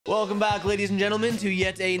Welcome back, ladies and gentlemen, to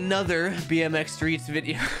yet another BMX Streets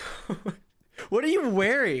video. What are you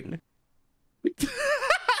wearing?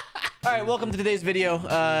 All right, welcome to today's video.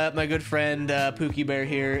 My good friend Pookie Bear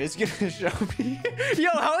here is gonna show me. Yo,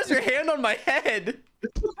 how is your hand on my head?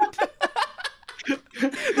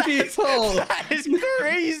 That is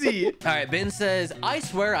crazy. All right, Ben says, I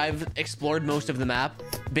swear I've explored most of the map.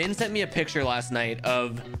 Ben sent me a picture last night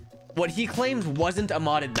of what he claims wasn't a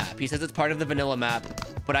modded map. He says it's part of the vanilla map,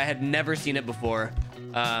 but I had never seen it before.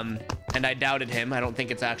 And I doubted him. I don't think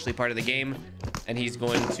it's actually part of the game. And he's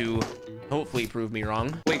going to hopefully prove me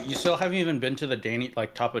wrong. Wait, you still haven't even been to the Danny,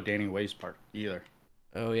 like top of Danny Ways part either.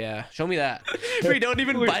 Oh yeah, show me that. We don't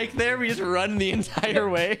even bike there, we just run the entire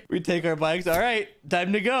way. We take our bikes, all right,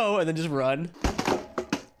 time to go, and then just run.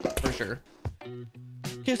 For sure.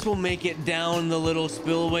 Guess we'll make it down the little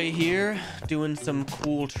spillway here, doing some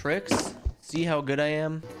cool tricks. See how good I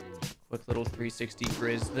am. Quick little 360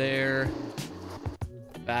 grizz there.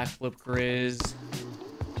 Backflip grizz.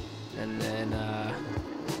 And then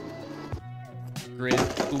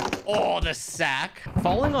grizz. Ooh. Oh, the sack.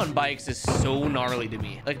 Falling on bikes is so gnarly to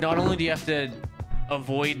me. Like, not only do you have to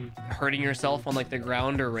avoid hurting yourself on like the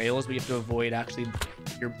ground or rails, but you have to avoid actually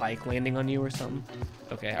your bike landing on you or something.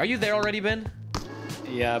 Okay, are you there already, Ben?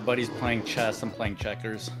 Yeah, buddy's playing chess. I'm playing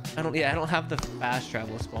checkers. I don't have the fast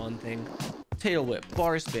travel spawn thing. Tail whip,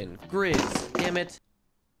 bar spin, grizz. Damn it.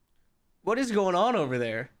 What is going on over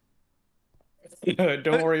there?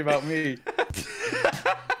 Don't worry about me.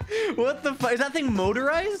 What the fuck? Is that thing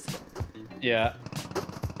motorized? Yeah.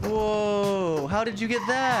 Whoa, how did you get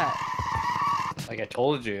that? Like I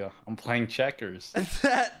told you, I'm playing checkers.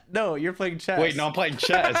 No, you're playing chess. Wait, no, I'm playing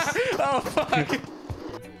chess. Oh, fuck.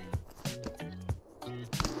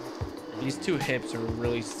 These two hips are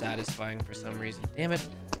really satisfying for some reason. Damn it.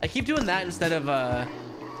 I keep doing that instead of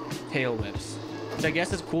tail whips, which I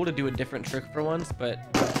guess is cool to do a different trick for once, but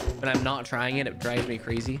when I'm not trying it, it drives me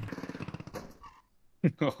crazy.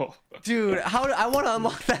 No. Dude, I want to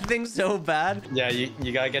unlock that thing so bad. Yeah,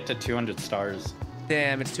 you gotta get to 200 stars.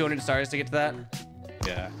 Damn, it's 200 stars to get to that?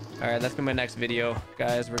 Yeah. All right, that's gonna be my next video,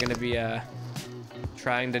 guys. We're gonna be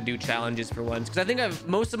trying to do challenges for once, because I think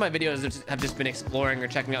most of my videos have just been exploring or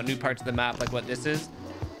checking out new parts of the map, like what this is.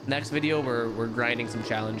 Next video, we're grinding some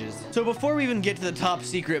challenges. So before we even get to the top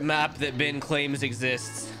secret map that Ben claims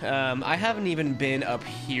exists, I haven't even been up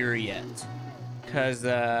here yet, because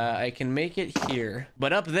I can make it here,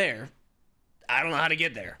 but up there, I don't know how to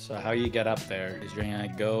get there. So how you get up there is you're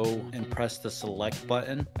gonna go and press the select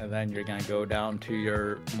button, and then you're gonna go down to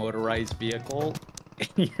your motorized vehicle,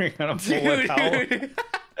 and you're gonna pull it out.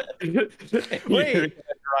 Wait, you're gonna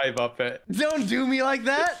drive up it. Don't do me like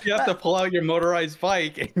that. You have to pull out your motorized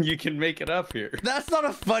bike, and you can make it up here. That's not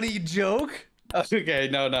a funny joke. Okay,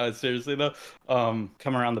 no, seriously though.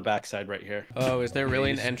 Come around the backside right here. Oh, is there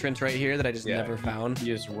really an entrance right here that I just never found?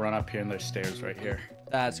 You just run up here, and there's stairs right here.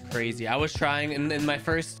 That's crazy. I was trying in my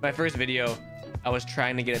first video, I was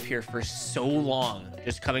trying to get up here for so long,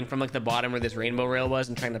 just coming from like the bottom where this rainbow rail was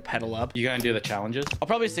and trying to pedal up. You gonna do the challenges? I'll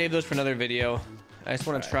probably save those for another video. I just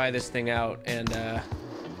want to try this thing out and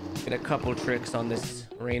get a couple tricks on this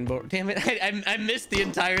rainbow. Damn it, I missed the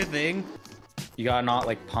entire thing. You gotta not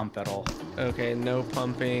like pump at all. Okay, no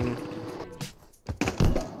pumping.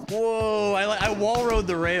 Whoa, I wall rode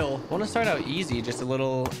the rail. I want to start out easy, just a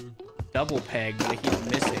little double peg, but I keep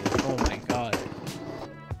missing. Oh my god.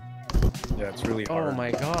 Yeah, it's really hard. Oh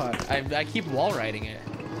my god. I keep wall riding it.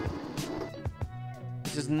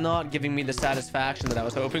 This is not giving me the satisfaction that I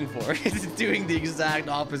was hoping for. It's doing the exact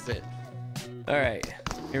opposite. All right,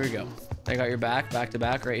 here we go. I got your back to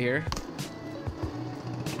back right here.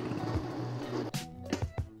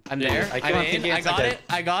 I'm there. I'm in. I got it.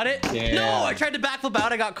 I got it. Yeah. No, I tried to backflip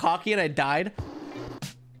out. I got cocky and I died.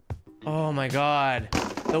 Oh my god.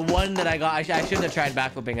 The one that I got, I shouldn't have tried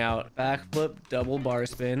backflipping out. Backflip, double bar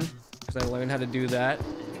spin, because I learned how to do that.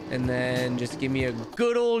 And then just give me a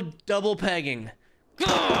good old double pegging.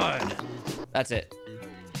 God. That's it.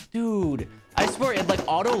 Dude, I swear it like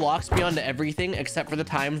auto locks me onto everything except for the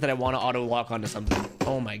times that I want to auto lock onto something.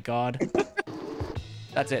 Oh my god.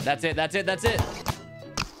 That's it. That's it. That's it. That's it.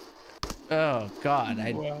 Oh god,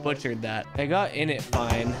 I butchered that. I got in it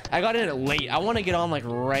fine. I got in it late. I want to get on like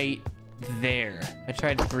right there. I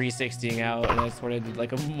tried 360ing out and I sort of did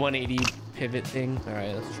like a 180 pivot thing. All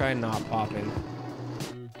right, let's try not popping.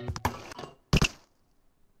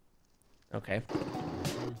 Okay.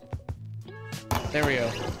 There we go.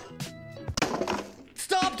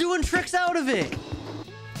 Stop doing tricks out of it.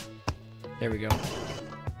 There we go.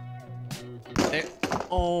 There.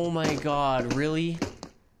 Oh my god, really?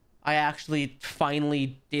 I actually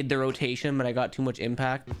finally did the rotation, but I got too much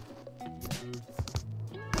impact.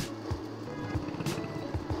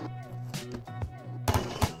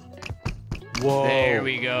 Whoa. There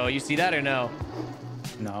we go. You see that or no?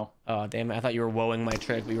 No. Oh, damn it. I thought you were woeing my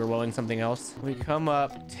trick, but you were woeing something else. We come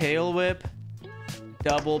up, tail whip,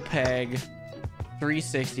 double peg,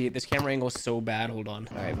 360. This camera angle is so bad. Hold on.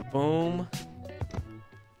 All right. Boom.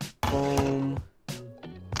 Boom.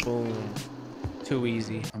 Boom. Too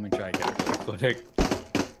easy. I'm gonna try to get it.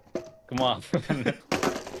 Come on.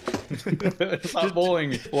 Stop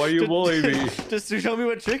bullying me. Why are you bullying me? Just to show me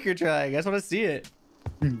what trick you're trying. I just want to see it.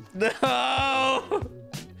 No!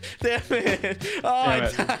 Damn it. Oh,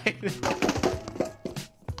 I died.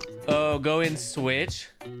 Oh, go in switch.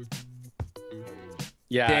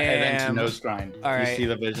 Yeah, Damn. and then to nose grind. All right. You see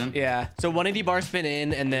the vision? Yeah. So 180 bar spin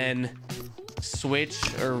in and then switch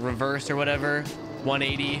or reverse or whatever.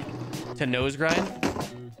 180 to nose grind.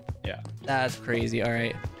 Yeah. That's crazy. All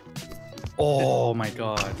right. Oh my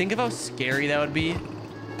god. Think of how scary that would be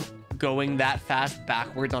going that fast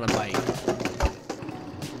backwards on a bike.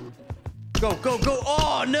 Go, go, go.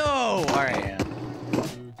 Oh, no. All right.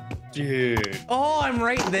 Dude. Oh, I'm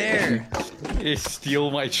right there. You steal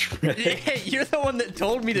my trick. Hey, you're the one that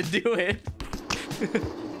told me to do it.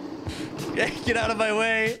 Get out of my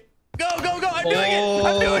way. Go, go, go. I'm doing it.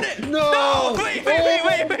 I'm doing it. No. No. Wait.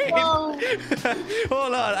 No.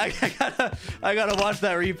 Hold on. I gotta watch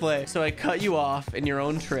that replay. So I cut you off in your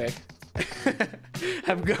own trick.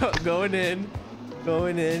 I'm going in.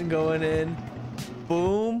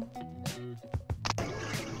 Boom.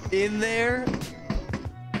 In there.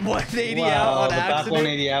 180 out on the accident. back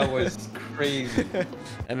 180 out was crazy.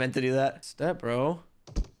 I meant to do that. Step, bro.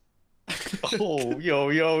 Oh, yo.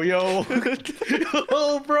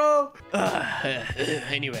 Oh, bro.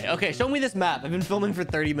 Anyway, okay, show me this map. I've been filming for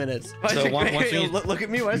 30 minutes. Look at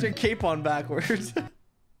me. Why is your cape on backwards?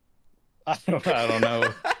 I don't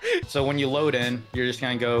know. So when you load in, you're just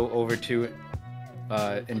gonna go over to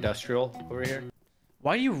industrial over here.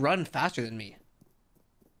 Why do you run faster than me?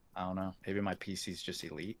 I don't know. Maybe my PC's just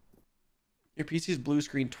elite. Your PC's blue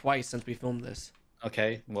screen twice since we filmed this.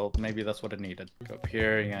 Okay, well, maybe that's what it needed. Go up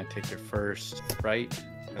here, you're gonna take your first right,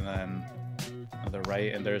 and then another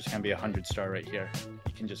right, and there's gonna be 100 star right here.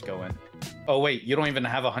 You can just go in. Oh, wait, you don't even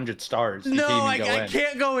have 100 stars. You No, can't even I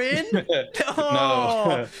can't go in?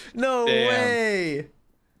 No. No way.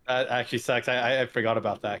 That actually sucks. I forgot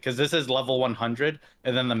about that, because this is level 100,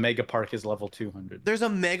 and then the mega park is level 200. There's a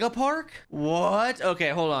mega park? What? Okay,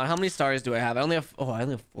 hold on. How many stars do I have? I only have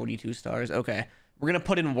 42 stars. Okay. We're gonna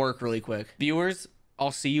put in work really quick. Viewers,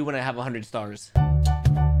 I'll see you when I have 100 stars.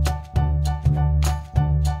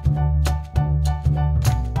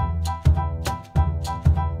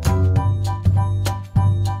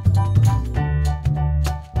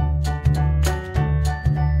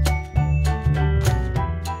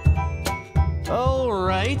 All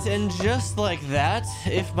right, and just like that,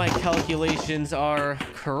 if my calculations are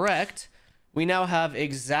correct, we now have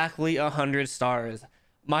exactly 100 stars.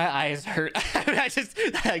 My eyes hurt.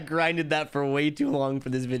 I grinded that for way too long for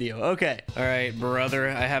this video. Okay. All right, brother.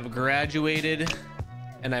 I have graduated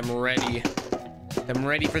and I'm ready. I'm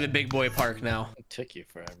ready for the big boy park now. It took you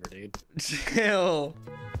forever, dude. Chill.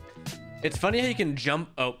 It's funny how you can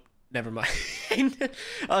jump. Oh, never mind.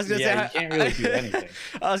 I was gonna say you can't really do anything.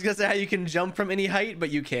 I was gonna say how you can jump from any height,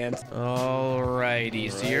 but you can't.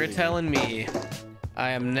 Alrighty. So you're telling me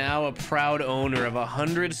I am now a proud owner of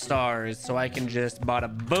 100 stars, so I can just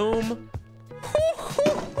bada boom.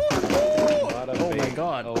 Oh my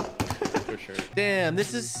god. Oh, for sure. Damn,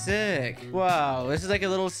 this is sick. Wow, this is like a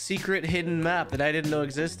little secret hidden map that I didn't know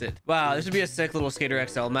existed. Wow, this would be a sick little Skater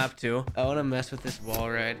XL map too. I want to mess with this wall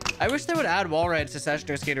ride. I wish they would add wall rides to Session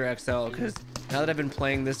or Skater XL, because now that I've been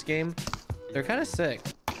playing this game, they're kind of sick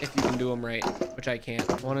if you can do them right, which I can't.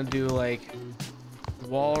 I want to do like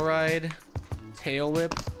wall ride, tail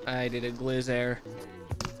whip. I did a glizz air.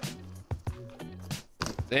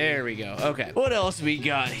 There we go. Okay. What else we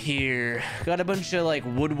got here? Got a bunch of like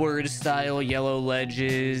Woodward style yellow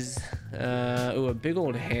ledges. Ooh, a big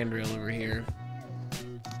old handrail over here.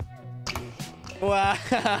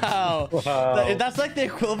 Wow. That's like the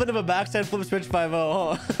equivalent of a backside flip switch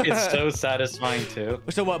 5.0. It's so satisfying too.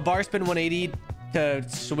 So what, bar spin 180 to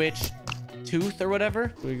switch tooth or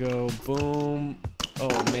whatever? We go boom.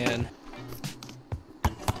 Oh man.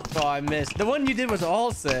 Oh, I missed. The one you did was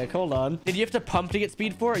all sick. Hold on. Did you have to pump to get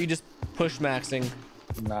speed for it, or you just push maxing?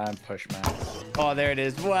 Nah, I'm push max. Oh, there it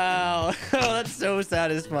is. Wow. Oh, that's so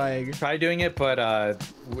satisfying. Try doing it, but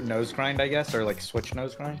nose grind, I guess, or like switch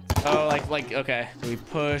nose grind. Oh, like okay. So we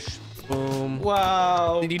push, Boom.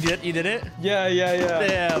 Wow. Did you did it? Yeah.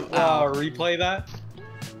 Damn. Wow. Ow. Replay that.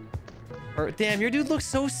 Damn, your dude looks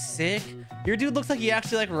so sick. Your dude looks like he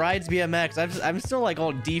actually like rides BMX. I'm still like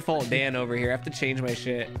all default Dan over here. I have to change my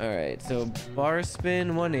shit. All right, so bar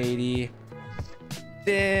spin 180.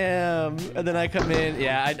 Damn. And then I come in.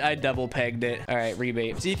 Yeah, I double pegged it. All right,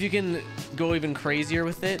 rebate. See if you can go even crazier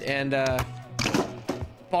with it. And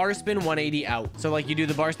bar spin 180 out. So like you do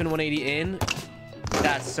the bar spin 180 in.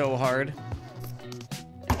 That's so hard.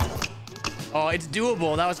 Oh, it's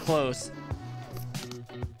doable. That was close.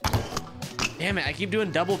 Damn it, I keep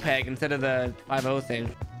doing double peg instead of the 5-0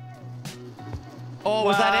 thing. Oh,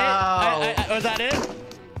 was that it? Was that it?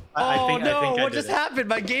 Oh, no, what just happened?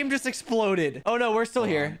 My game just exploded. Oh, no, we're still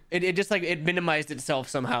here. It just like, it minimized itself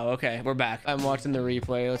somehow. Okay, we're back. I'm watching the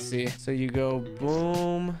replay. Let's see. So you go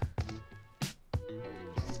boom.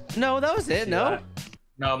 No, that was it. No?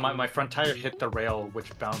 No, my front tire hit the rail,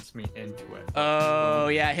 which bounced me into it. Oh,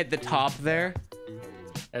 yeah, I hit the top there.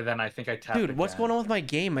 And then I think I tapped. Dude, what's going on with my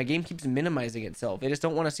game? My game keeps minimizing itself. They just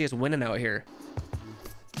don't want to see us winning out here.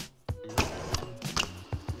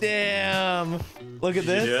 Damn. Look at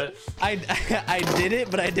this. I did it,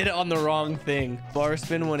 but I did it on the wrong thing. Bar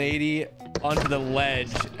spin 180 onto the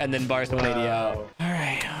ledge and then bar spin 180 out. All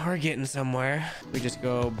right, we're getting somewhere. We just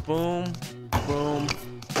go boom, boom.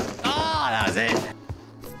 Ah, that was it.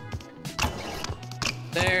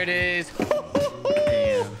 There it is.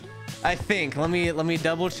 Damn. I think. Let me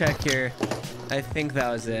double check here. I think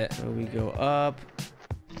that was it. So we go up.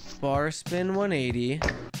 Bar spin 180.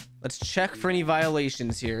 Let's check for any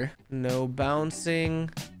violations here. No bouncing.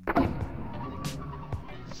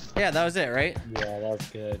 Yeah, that was it, right? Yeah, that's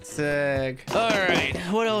good. Sick. All right.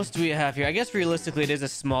 What else do we have here? I guess realistically, it is a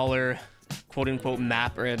smaller quote-unquote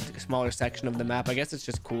map, or a smaller section of the map. I guess it's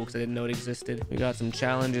just cool because I didn't know it existed. We got some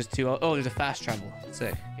challenges too. Oh, there's a fast travel.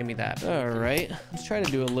 Sick. Give me that. All right. Let's try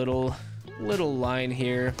to do a little line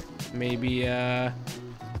here. Maybe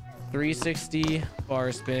 360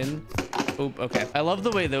 bar spin. Oop, okay. I love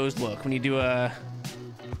the way those look when you do a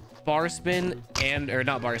bar spin or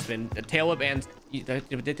not bar spin, a tail whip and you know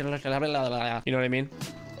what I mean?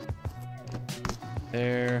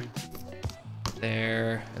 There,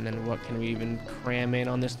 and then what can we even cram in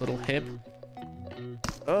on this little hip?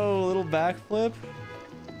 Oh, a little backflip.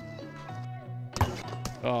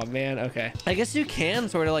 Oh man, okay. I guess you can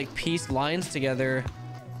sort of like piece lines together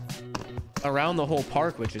around the whole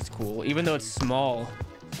park, which is cool, even though it's small.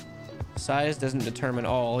 Size doesn't determine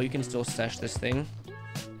all. You can still sesh this thing.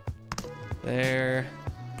 There.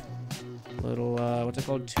 Little, what's it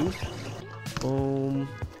called? Tooth? Boom.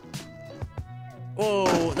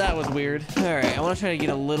 Whoa, that was weird. All right, I want to try to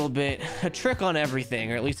get a trick on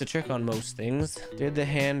everything, or at least a trick on most things. Did the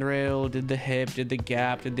handrail, did the hip, did the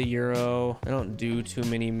gap, did the Euro. I don't do too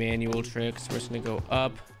many manual tricks. We're just gonna go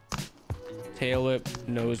up, tail whip,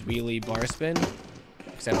 nose wheelie, bar spin.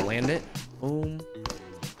 Because I don't land it. Boom,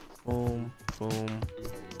 boom, boom,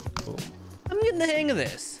 boom. I'm getting the hang of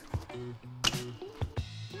this.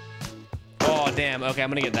 Oh, damn. Okay, I'm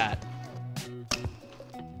gonna get that.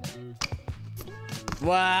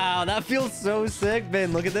 Wow, that feels so sick,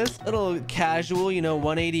 Ben. Look at this. Little casual, you know,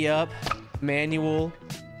 180 up, manual,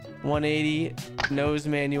 180, nose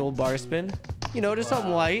manual, bar spin. You know, just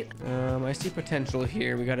something light. I see potential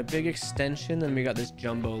here. We got a big extension, then we got this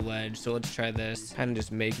jumbo ledge. So let's try this. Kind of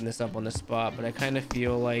just making this up on the spot, but I kind of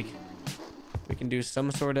feel like we can do some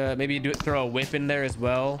sort of, maybe throw a whip in there as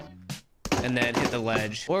well, and then hit the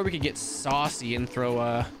ledge. Or we could get saucy and throw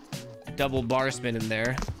a double bar spin in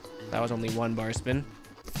there. That was only one bar spin.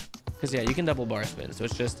 Because yeah, you can double bar spin. So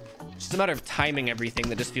it's just a matter of timing everything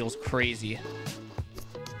that just feels crazy.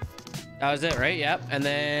 That was it, right? Yep. And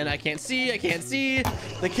then I can't see.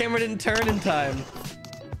 The camera didn't turn in time.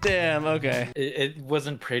 Damn, okay. It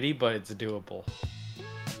wasn't pretty, but it's doable.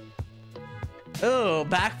 Oh,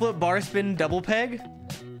 backflip, bar spin, double peg?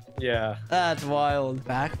 Yeah. That's wild.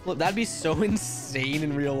 Backflip, that'd be so insane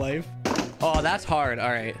in real life. Oh, that's hard. All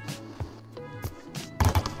right.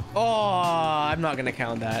 Oh, I'm not gonna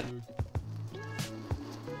count that.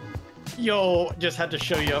 Yo, just had to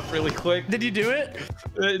show you up really quick. Did you do it?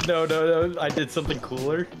 No. I did something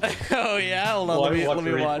cooler. Oh yeah, hold on. Let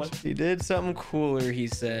me watch. Replay. He did something cooler, he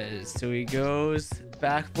says. So he goes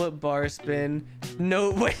backflip bar spin.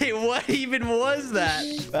 No, wait, what even was that?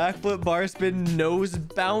 Backflip bar spin, nose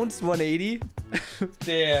bounce 180.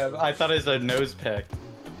 Damn, I thought it was a nose peck.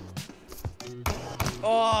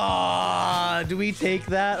 Oh, do we take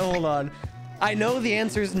that? Hold on. I know the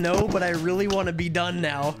answer is no, but I really want to be done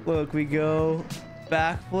now. Look, we go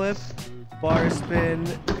backflip, bar spin.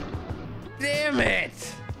 Damn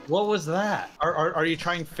it. What was that? Are you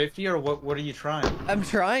trying 50 or what are you trying? I'm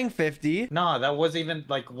trying 50. No, that wasn't even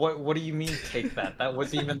like what do you mean take that? That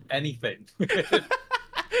wasn't even anything.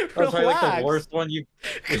 That's probably like the worst one you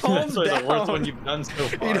that's probably the worst one you've done so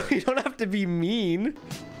far. You don't have to be mean.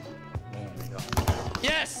 Oh my god.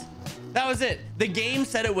 Yes! That was it. The game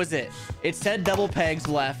said it was it. It said double pegs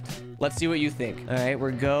left. Let's see what you think. All right,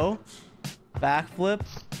 we're go. Backflip,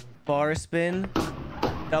 bar spin,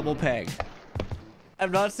 double peg.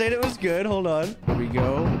 I'm not saying it was good. Hold on. Here we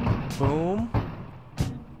go. Boom.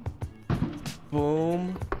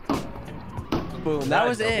 Boom. Boom. That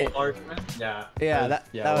was it. Yeah. Yeah, that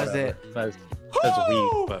was it. That's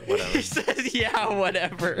weak, but whatever. He says, yeah,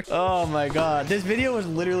 whatever. Oh my god. This video was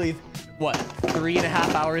literally, what,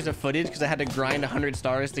 3.5 hours of footage because I had to grind 100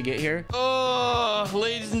 stars to get here. Oh,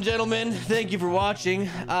 ladies and gentlemen, thank you for watching.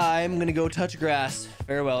 I'm gonna go touch grass.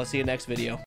 Farewell. See you next video.